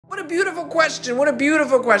What a beautiful question. What a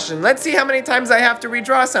beautiful question. Let's see how many times I have to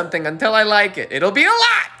redraw something until I like it. It'll be a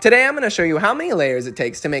lot. Today I'm going to show you how many layers it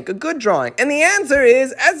takes to make a good drawing. And the answer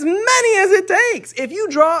is as many as it takes. If you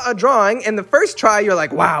draw a drawing and the first try you're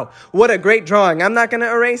like, wow, what a great drawing, I'm not going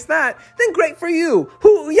to erase that, then great for you.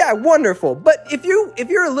 Yeah, wonderful. But if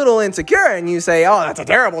you're a little insecure and you say, oh, that's a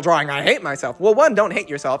terrible drawing, I hate myself. Well, one, don't hate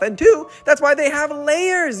yourself. And two, that's why they have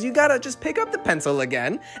layers. You got to just pick up the pencil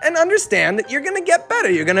again and understand that you're going to get better.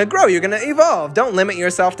 You're going to grow. You're going to evolve. Don't limit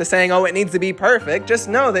yourself to saying, oh, it needs to be perfect. Just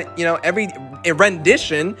know that, every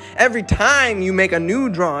rendition, every time you make a new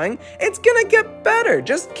drawing, it's going to get better.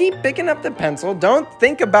 Just keep picking up the pencil. Don't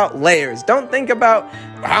think about layers. Don't think about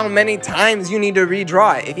how many times you need to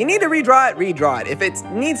redraw it. If you need to redraw it, redraw it. If it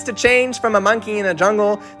needs to change from a monkey in a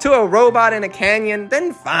jungle to a robot in a canyon,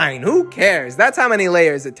 then fine. Who cares? That's how many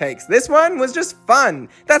layers it takes. This one was just fun.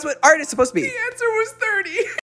 That's what art is supposed to be. The answer was 30.